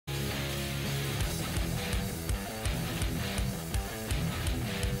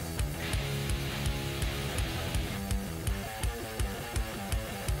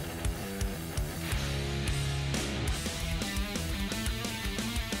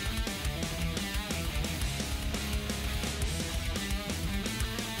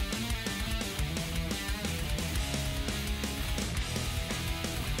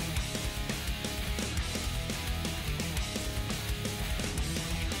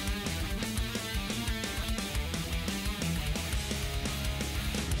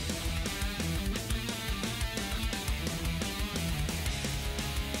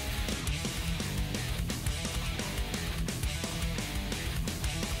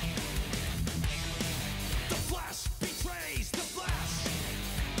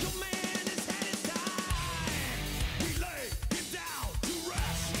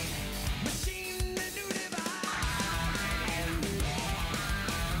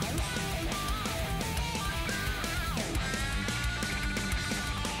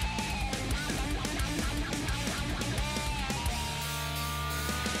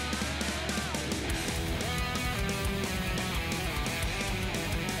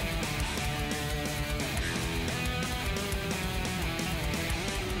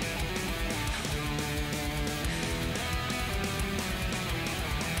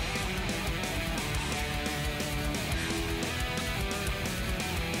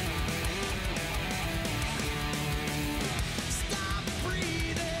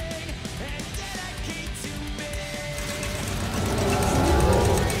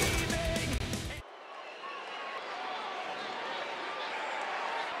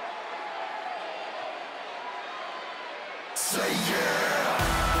Say yeah.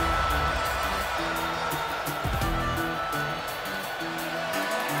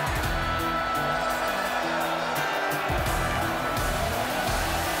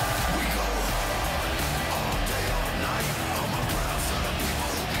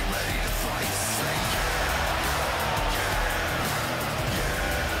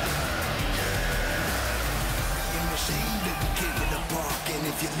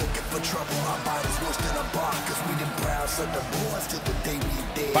 If you're looking for trouble, our bodies worse than a bar, cause we done proud son the boys till the day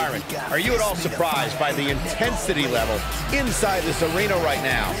we dead. Byron, are you at all surprised by the intensity level inside this arena right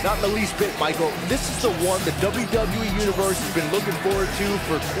now? Not in the least bit, Michael. This is the one the WWE Universe has been looking forward to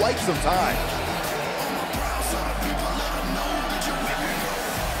for quite some time.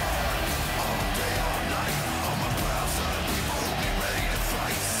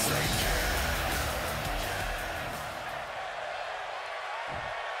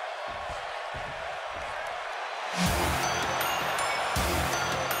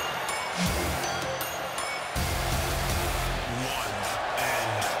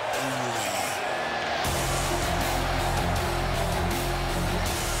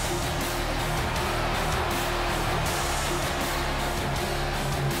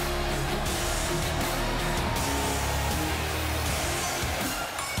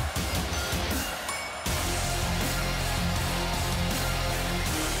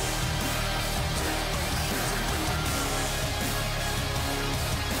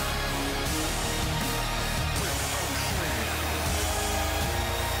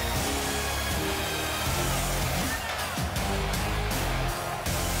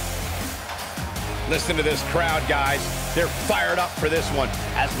 Listen to this crowd, guys. They're fired up for this one.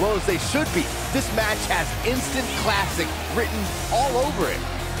 As well as they should be. This match has instant classic written all over it.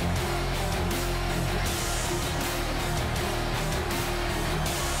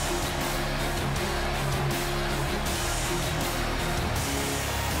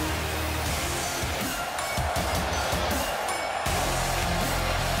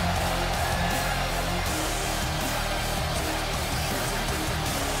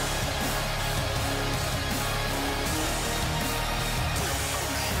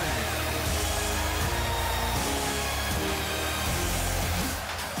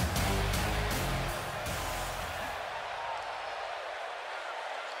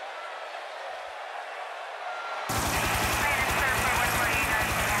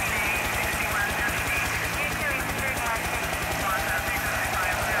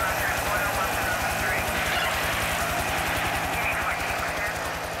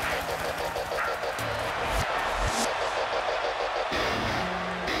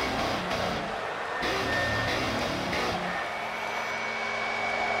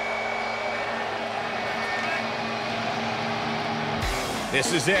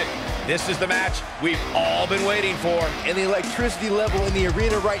 This is it. This is the match we've all been waiting for. And the electricity level in the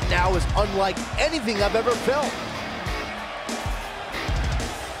arena right now is unlike anything I've ever felt.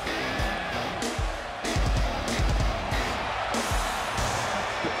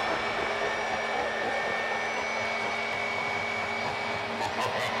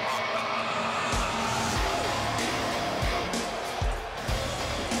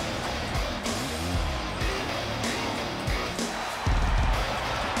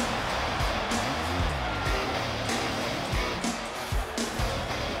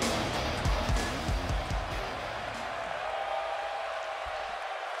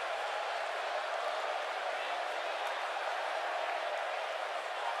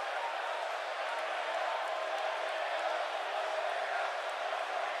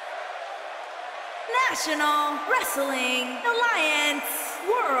 National Wrestling Alliance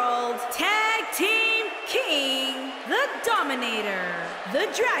World Tag Team King, the Dominator, the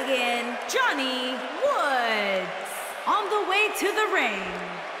Dragon, Johnny Woods, on the way to the ring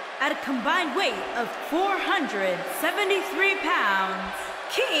at a combined weight of 473 pounds,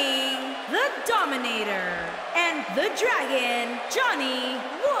 King, the Dominator, and the Dragon, Johnny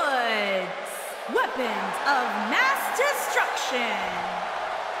Woods, weapons of mass destruction.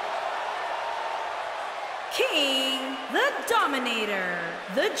 King, the Dominator,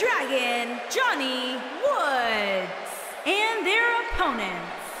 the Dragon, Johnny Woods, and their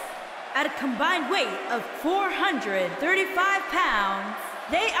opponents. At a combined weight of 435 pounds,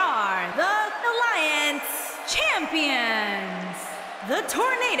 they are the Alliance Champions, the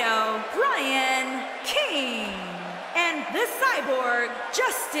Tornado, Brian King, and the Cyborg,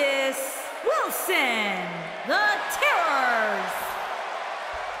 Justice Wilson, the Terrors.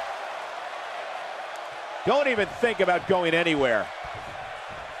 Don't even think about going anywhere.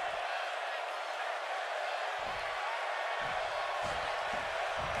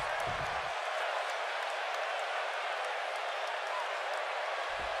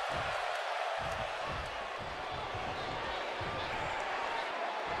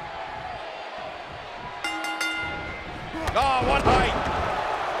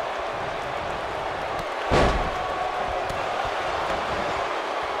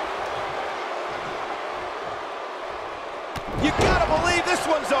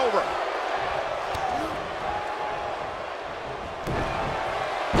 one's over.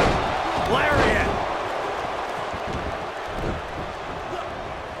 Lariat.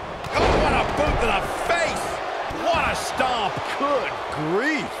 Oh, what a boot to the face. What a stomp. Good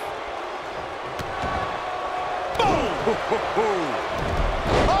grief. Boom.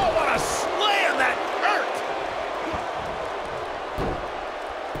 Oh, what a slam. That hurt.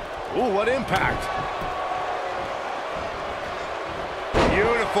 Ooh, what impact.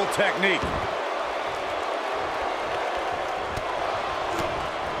 Beautiful technique.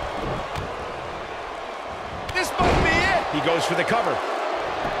 This might be it. He goes for the cover.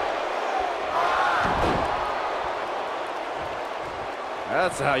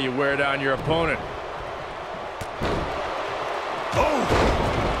 That's how you wear down your opponent. Oh!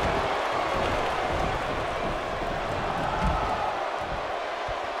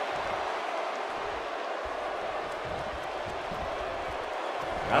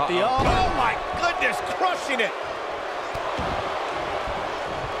 Got the arm. Oh my goodness, crushing it.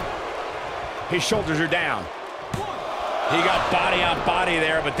 His shoulders are down. He got body on body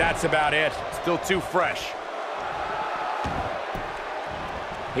there, but that's about it. Still too fresh.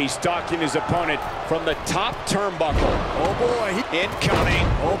 He's stalking his opponent from the top turnbuckle. Oh boy. Incoming.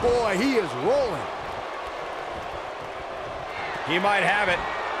 Oh boy, he is rolling. He might have it.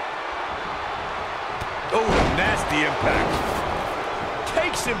 Oh, nasty impact.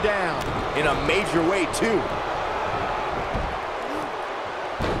 Takes him down in a major way, too.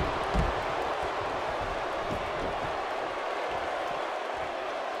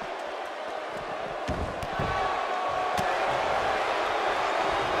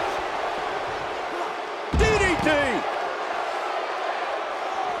 DDT!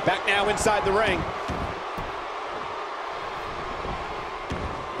 Back now inside the ring.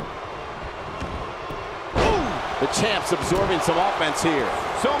 The champ's absorbing some offense here.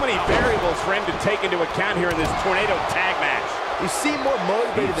 So many variables for him to take into account here in this tornado tag match. He seemed more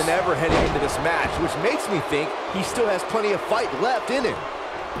motivated than ever heading into this match, which makes me think he still has plenty of fight left in him.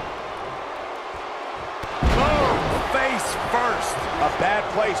 Boom! Face first. A bad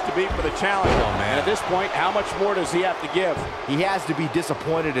place to be for the challenger. Oh, man. And at this point, how much more does he have to give? He has to be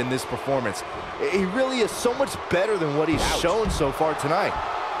disappointed in this performance. He really is so much better than what he's shown so far tonight.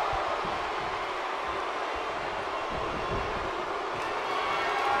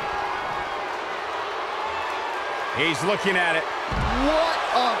 He's looking at it. What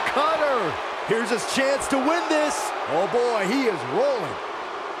a cutter! Here's his chance to win this. Oh boy, he is rolling.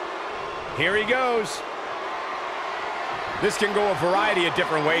 Here he goes. This can go a variety of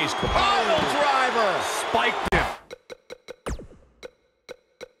different ways. Pile driver! Spiked him.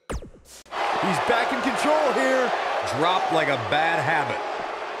 He's back in control here. Dropped like a bad habit.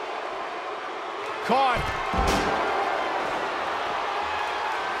 Caught.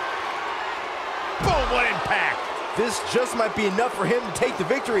 Boom, what impact. This just might be enough for him to take the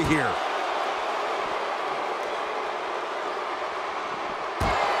victory here.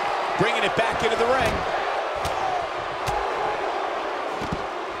 Bringing it back into the ring.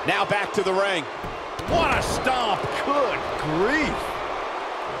 Now back to the ring. What a stomp. Good grief.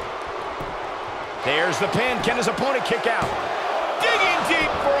 There's the pin. Can his opponent kick out? Digging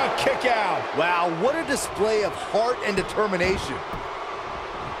deep for a kick out. Wow, what a display of heart and determination.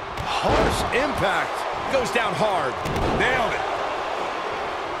 Harsh impact. Goes down hard. Nailed it.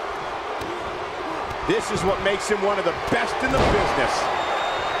 This is what makes him one of the best in the business.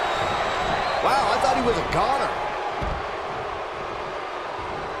 Wow, I thought he was a goner.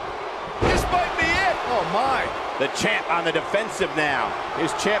 This might be it. Oh, my. The champ on the defensive now.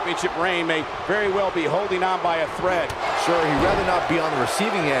 His championship reign may very well be holding on by a thread. Sure, he'd rather not be on the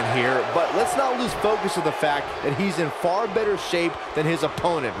receiving end here, but let's not lose focus of the fact that he's in far better shape than his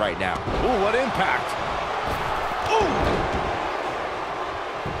opponent right now. Ooh, what impact. Ooh.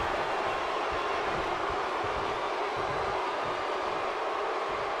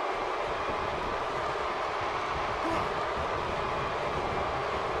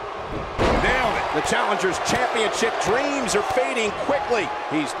 The challenger's championship dreams are fading quickly.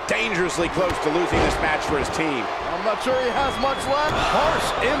 He's dangerously close to losing this match for his team. I'm not sure he has much left.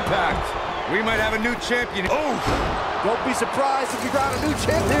 Harsh impact. We might have a new champion. Oh! Don't be surprised if you got a new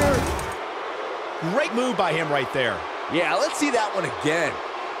champ here. Great move by him right there. Yeah, let's see that one again.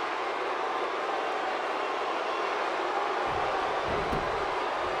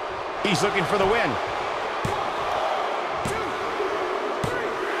 He's looking for the win.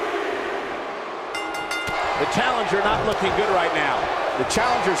 The challenger not looking good right now. The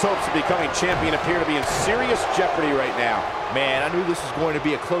challenger's hopes of becoming champion appear to be in serious jeopardy right now. Man, I knew this was going to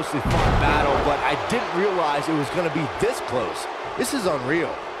be a closely fought battle, but I didn't realize it was going to be this close. This is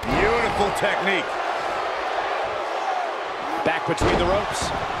unreal. Beautiful technique. Back between the ropes.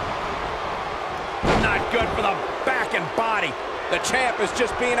 Not good for the back and body. The champ is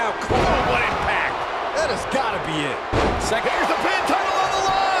just being outclassed. Oh, what impact. That has got to be it. Second, here's the pin, title on the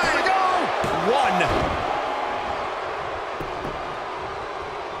line. Here we go. One.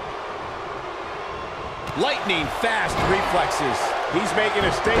 Lightning fast reflexes. He's making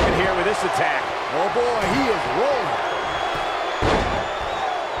a statement here with this attack. Oh boy, he is rolling.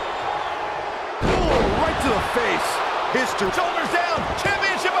 Oh, right to the face. History. Shoulders down.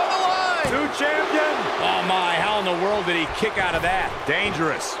 Championship on the line. New champion. Oh my, how in the world did he kick out of that?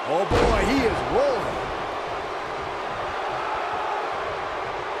 Dangerous. Oh boy, he is rolling.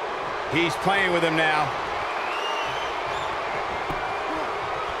 He's playing with him now.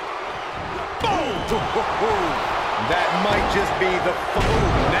 That might just be the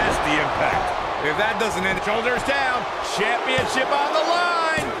nasty impact. If that doesn't end, Shoulders down. Championship on the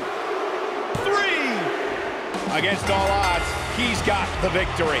line. 3. Against all odds, he's got the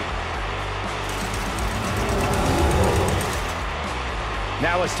victory.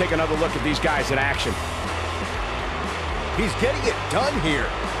 Now let's take another look at these guys in action. He's getting it done here.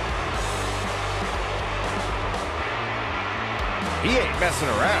 He ain't messing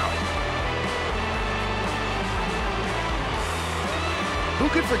around. Who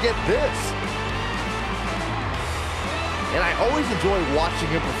could forget this? And I always enjoy watching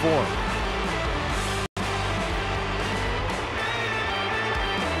him perform.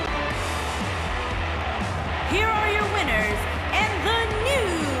 Here are your winners and the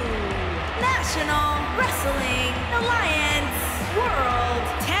new National Wrestling Alliance World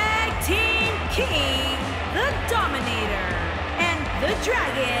Tag Team King, the Dominator, and the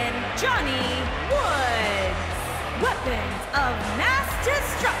Dragon, Johnny Woods. Weapons of Mass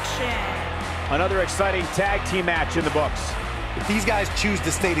Destruction. Another exciting tag team match in the books. if these guys choose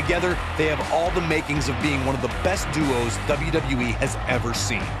to stay together, they have all the makings of being one of the best duos WWE has ever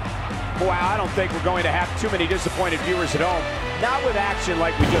seen. Wow, I don't think we're going to have too many disappointed viewers at home. Not with action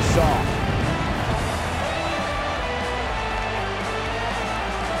like we just saw.